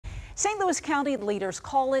St. Louis County leaders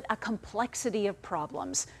call it a complexity of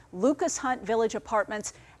problems. Lucas Hunt Village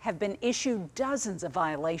Apartments have been issued dozens of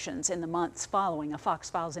violations in the months following a Fox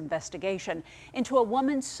Files investigation into a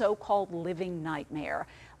woman's so-called living nightmare,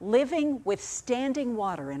 living with standing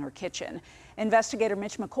water in her kitchen. Investigator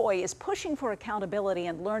Mitch McCoy is pushing for accountability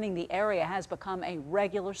and learning the area has become a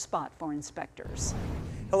regular spot for inspectors.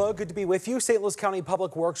 Hello, good to be with you. St. Louis County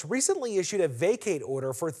Public Works recently issued a vacate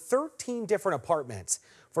order for 13 different apartments.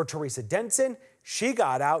 For Teresa Denson, she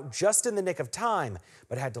got out just in the nick of time,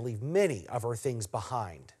 but had to leave many of her things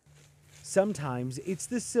behind. Sometimes it's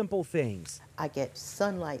the simple things. I get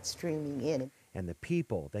sunlight streaming in. And the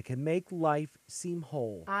people that can make life seem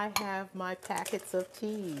whole. I have my packets of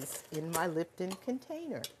teas in my Lipton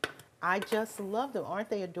container. I just love them. Aren't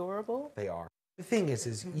they adorable? They are. The thing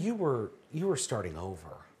is you were starting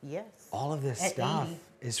over. Yes. All of this At stuff 80.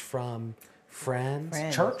 is from friends,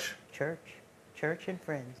 Church and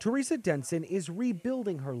friends. Teresa Denson is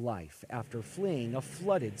rebuilding her life after fleeing a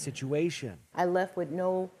flooded situation. I left with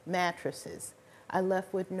no mattresses. I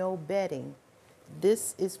left with no bedding.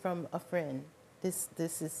 This is from a friend. This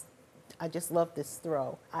is, I just love this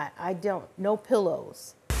throw. No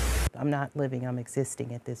pillows. I'm not living, I'm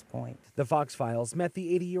existing at this point. The Fox Files met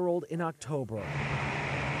the 80-year-old in October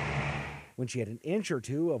when she had an inch or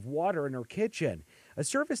two of water in her kitchen. A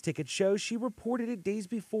service ticket shows she reported it days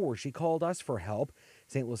before she called us for help.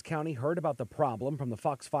 St. Louis County heard about the problem from the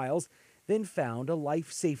Fox Files, then found a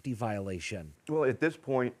life safety violation. Well, at this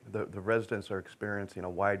point, the residents are experiencing a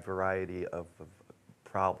wide variety of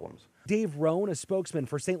problems. Dave Roan, a spokesman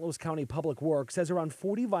for St. Louis County Public Works, says around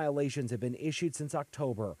 40 violations have been issued since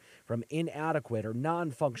October, from inadequate or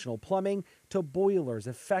non-functional plumbing to boilers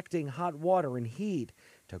affecting hot water and heat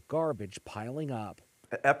to garbage piling up.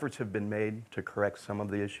 Efforts have been made to correct some of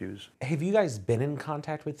the issues. Have you guys been in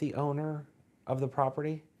contact with the owner of the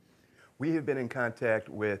property? We have been in contact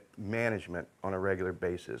with management on a regular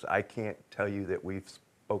basis. I can't tell you that we've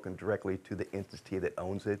spoken directly to the entity that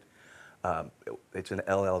owns it. It's an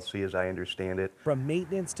LLC, as I understand it. From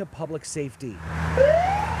maintenance to public safety.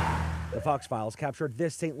 The Fox Files captured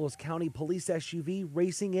this St. Louis County police SUV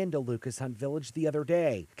racing into Lucas Hunt Village the other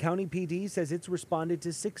day. County PD says it's responded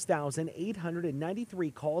to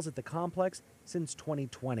 6,893 calls at the complex since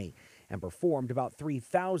 2020 and performed about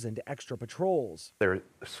 3,000 extra patrols. There are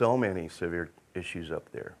so many severe issues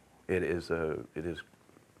up there. It is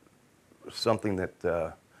something that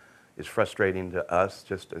is frustrating to us,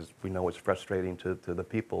 just as we know it's frustrating to the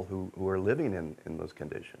people who are living in those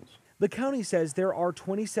conditions. The county says there are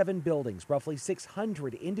 27 buildings, roughly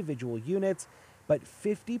 600 individual units, but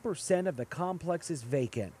 50% of the complex is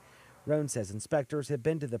vacant. Roan says inspectors have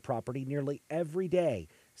been to the property nearly every day,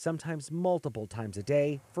 sometimes multiple times a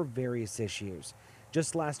day, for various issues.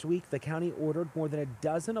 Just last week, the county ordered more than a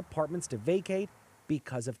dozen apartments to vacate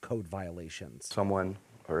because of code violations. Someone,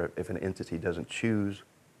 or if an entity doesn't choose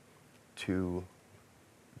to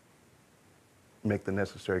make the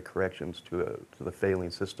necessary corrections to the failing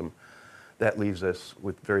system, that leaves us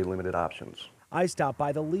with very limited options. I stopped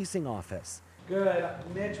by the leasing office. Good.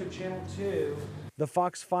 Mitch with Channel 2. The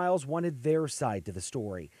Fox Files wanted their side to the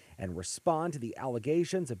story and respond to the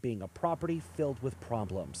allegations of being a property filled with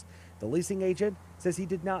problems. The leasing agent says he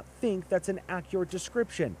did not think that's an accurate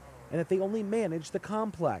description and that they only manage the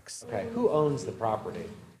complex. Okay, who owns the property?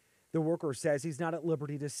 The worker says he's not at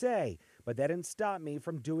liberty to say, but that didn't stop me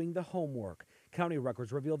from doing the homework. County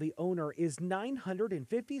records reveal the owner is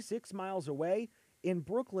 956 miles away in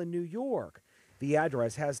Brooklyn, New York. The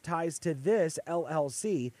address has ties to this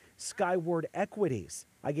LLC, Skyward Equities.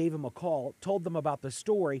 I gave him a call, told them about the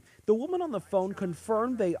story. The woman on the phone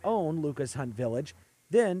confirmed they own Lucas Hunt Village.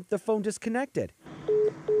 Then the phone disconnected.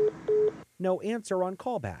 No answer on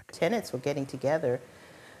callback. Tenants were getting together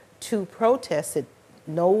to protest it.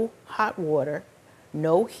 No hot water,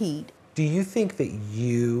 no heat. Do you think that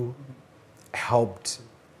you helped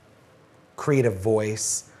create a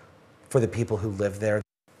voice for the people who live there?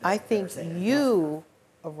 I think you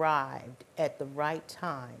arrived at the right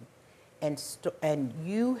time and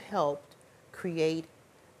you helped create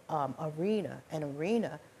an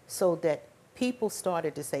arena so that people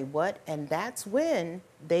started to say what, and that's when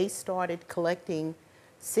they started collecting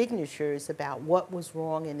signatures about what was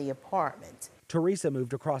wrong in the apartments. Teresa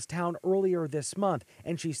moved across town earlier this month,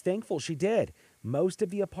 and she's thankful she did. Most of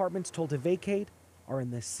the apartments told to vacate are in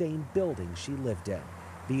the same building she lived in.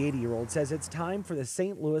 The 80-year-old says it's time for the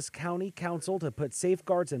St. Louis County Council to put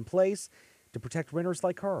safeguards in place to protect renters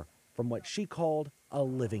like her from what she called a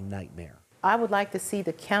living nightmare. I would like to see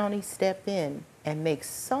the county step in and make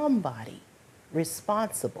somebody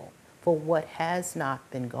responsible for what has not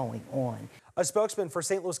been going on. A spokesman for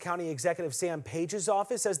St. Louis County Executive Sam Page's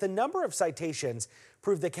office says the number of citations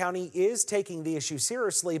prove the county is taking the issue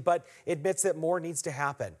seriously, but admits that more needs to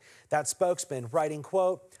happen. That spokesman writing,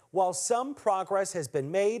 quote, "While some progress has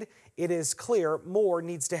been made, it is clear more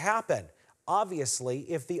needs to happen. Obviously,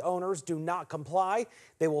 if the owners do not comply,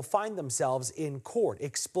 they will find themselves in court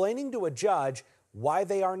explaining to a judge why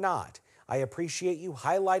they are not. I appreciate you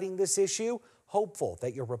highlighting this issue, hopeful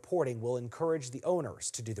that your reporting will encourage the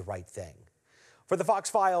owners to do the right thing." For the Fox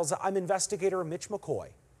Files, I'm investigator Mitch McCoy.